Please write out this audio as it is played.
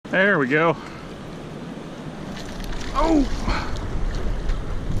There we go. Oh!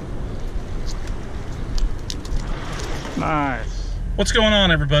 Nice. What's going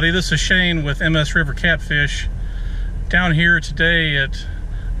on, everybody? This is Shane with MSRiverCatfish. Down here today at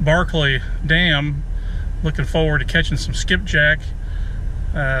Barkley Dam. Looking forward to catching some skipjack.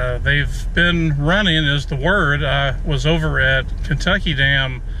 They've been running, is the word. I was over at Kentucky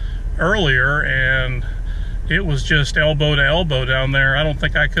Dam earlier and it was just elbow to elbow down there. I don't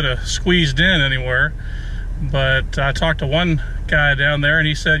think I could have squeezed in anywhere, but I talked to one guy down there and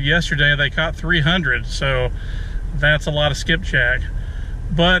he said yesterday they caught 300, so that's a lot of skipjack.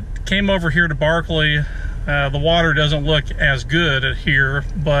 But came over here to Barkley. The water doesn't look as good here,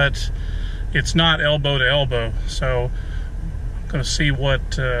 but it's not elbow to elbow, so I'm gonna see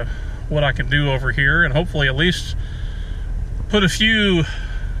what I can do over here and hopefully at least put a few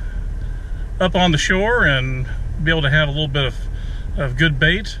up on the shore and be able to have a little bit of good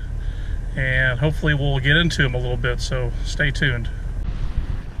bait, and hopefully we'll get into them a little bit, so stay tuned.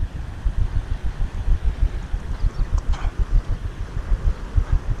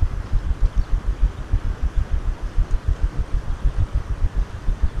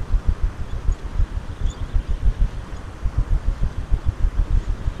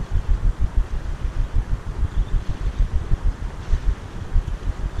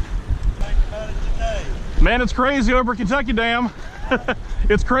 Man, it's crazy over at Kentucky Dam.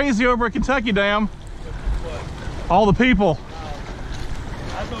 It's crazy over at Kentucky Dam. All the people.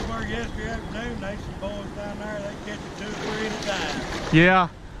 I was over yesterday afternoon. They some boys down there. They catch 2 or 3 at a time. Yeah.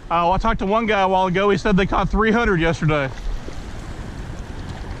 I talked to one guy a while ago. He said they caught 300 yesterday.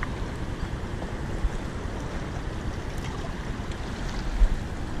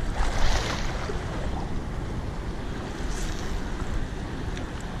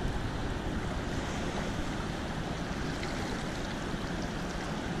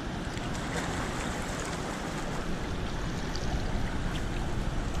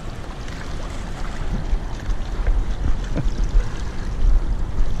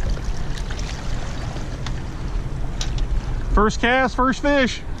 First cast, first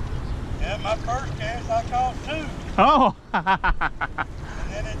fish. Yeah, my first cast I caught 2. Oh. And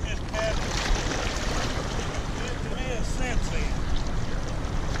then it just cast to me a since then.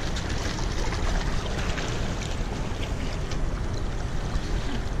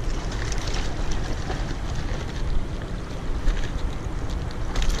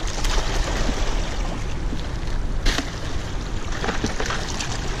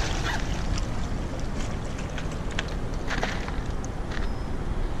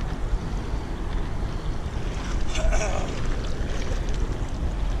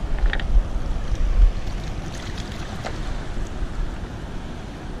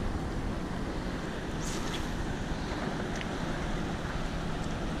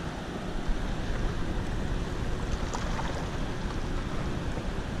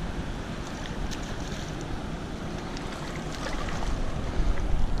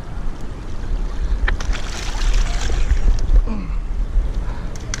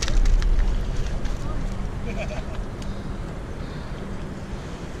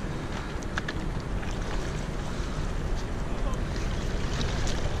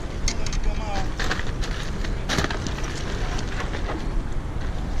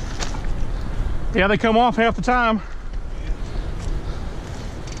 Yeah, they come off half the time.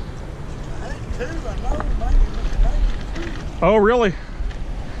 I think 2, I know, maybe 3. Oh, really? This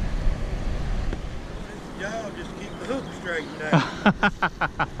job just keep the hook straightened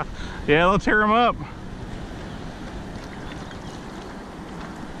out. Yeah, they'll tear them up.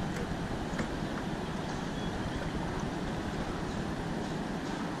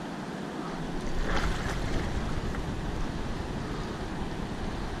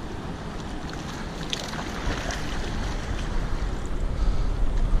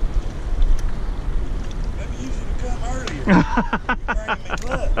 You're bringing me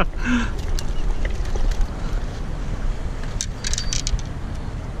luck.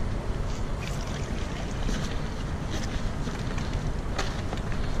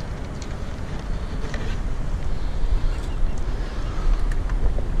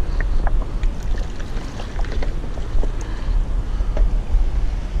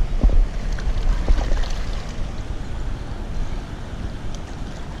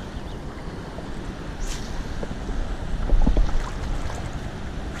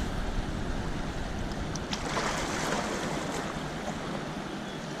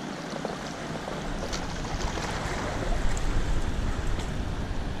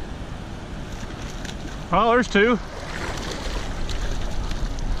 Oh, there's 2.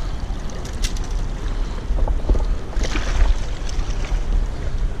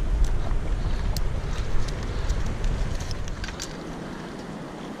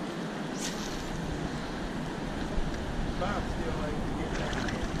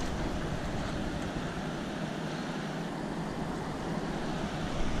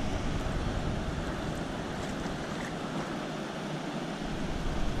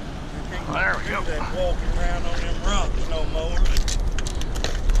 do that walking around on them rocks no more.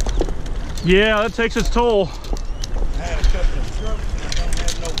 Yeah, that takes its toll. I had a couple of strokes and I don't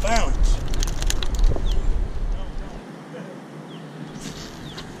have no balance.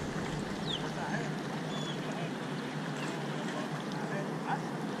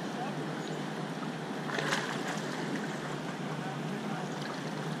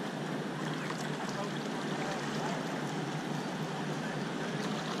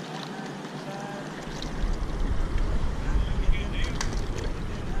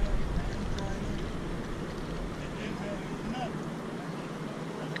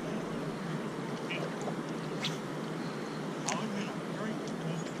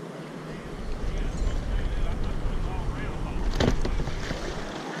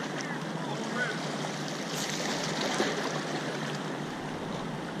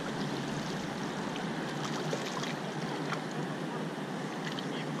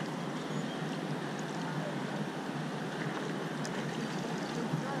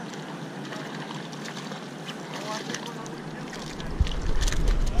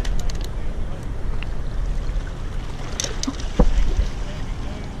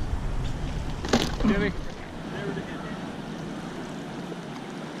 Did he?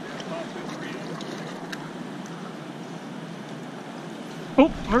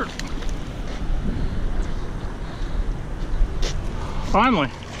 Oh, there. Finally.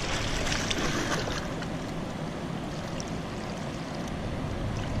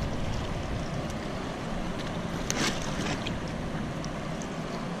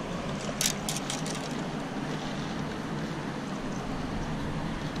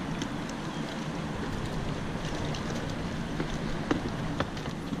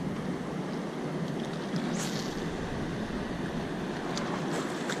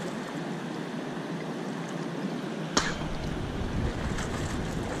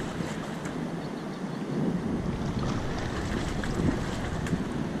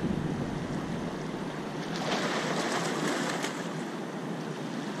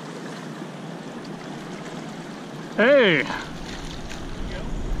 Hey.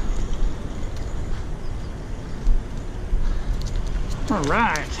 All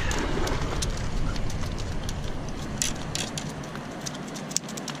right.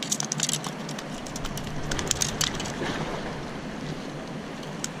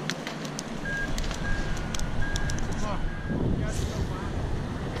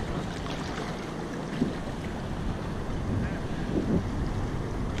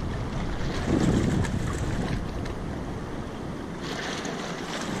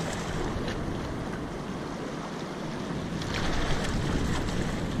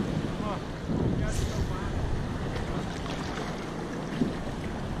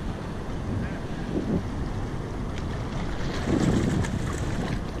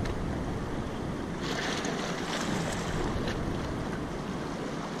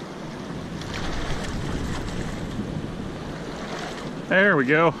 There we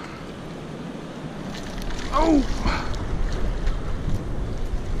go. Oh!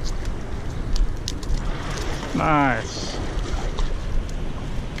 Nice.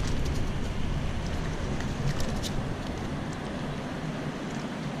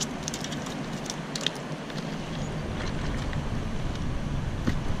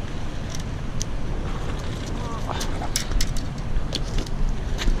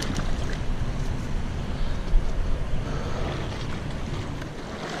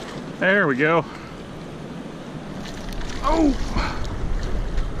 There we go. Oh!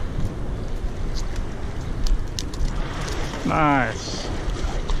 Nice.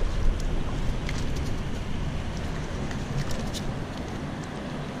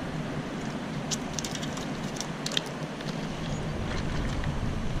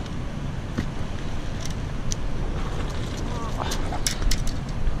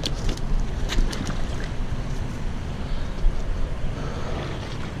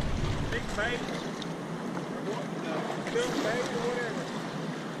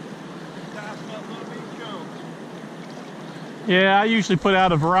 Yeah, I usually put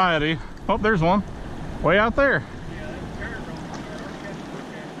out a variety. Oh, there's one. Way out there.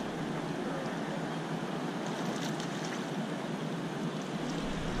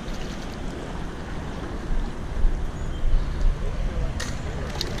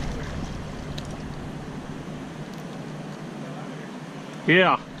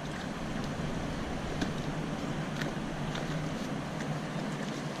 Yeah.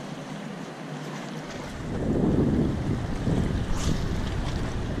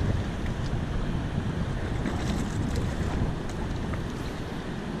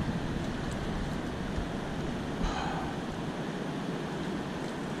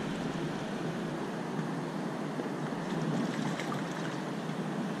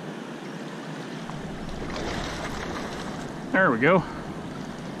 There we go.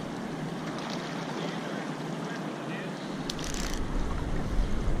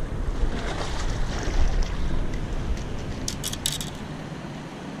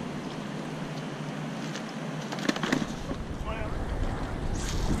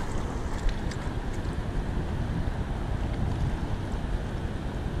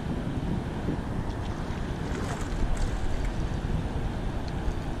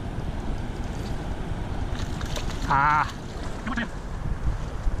 Ah.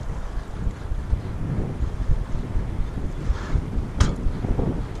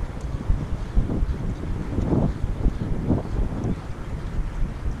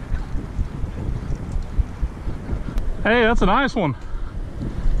 Hey, that's a nice one.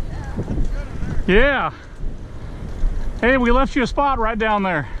 Yeah. Hey, we left you a spot right down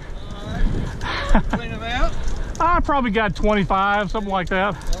there. Alright. Clean them out? I probably got 25, something like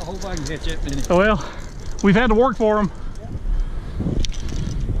that. I hope I can catch that many. Well, we've had to work for them.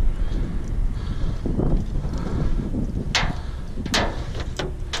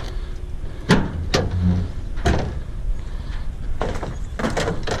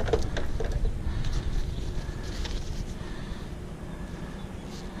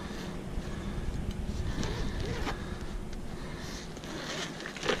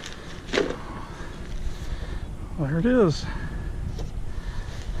 There it is.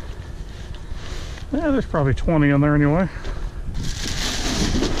 Yeah, there's probably 20 in there anyway.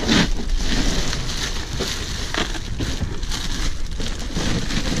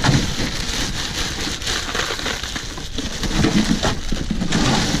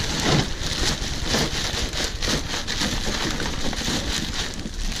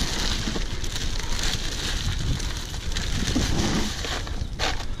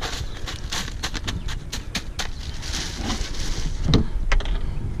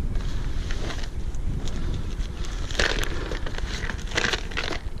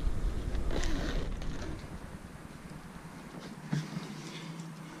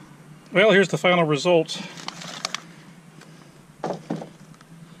 Well, here's the final result.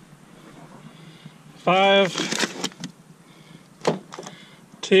 5,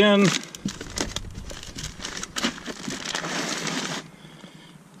 10,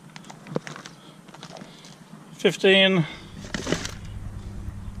 15,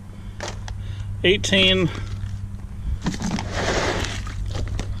 18,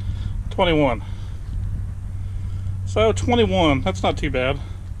 21. So 21, that's not too bad.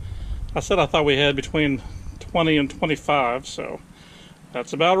 I said I thought we had between 20 and 25, so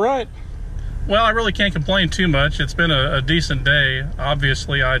that's about right. Well, I really can't complain too much. It's been a decent day.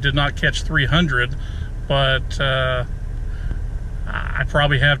 Obviously, I did not catch 300, but I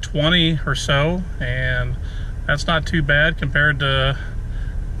probably have 20 or so, and that's not too bad compared to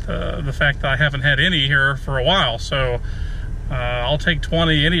the fact that I haven't had any here for a while. So I'll take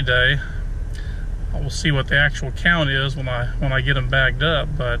 20 any day. We'll see what the actual count is when I get them bagged up,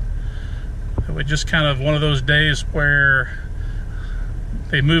 but it was just kind of one of those days where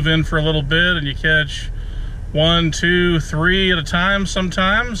they move in for a little bit and you catch 1, 2, 3 at a time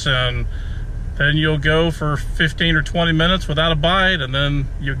sometimes, and then you'll go for 15 or 20 minutes without a bite, and then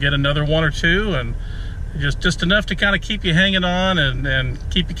you'll get another 1 or 2, and just enough to kind of keep you hanging on and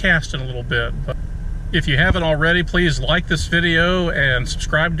keep you casting a little bit. But if you haven't already, please like this video and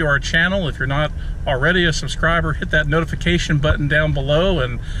subscribe to our channel. If you're not already a subscriber, hit that notification button down below,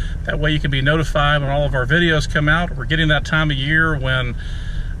 and that way you can be notified when all of our videos come out. We're getting that time of year when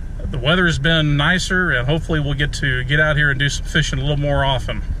the weather has been nicer, and hopefully we'll get out here and do some fishing a little more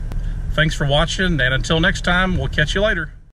often. Thanks for watching, and until next time, we'll catch you later.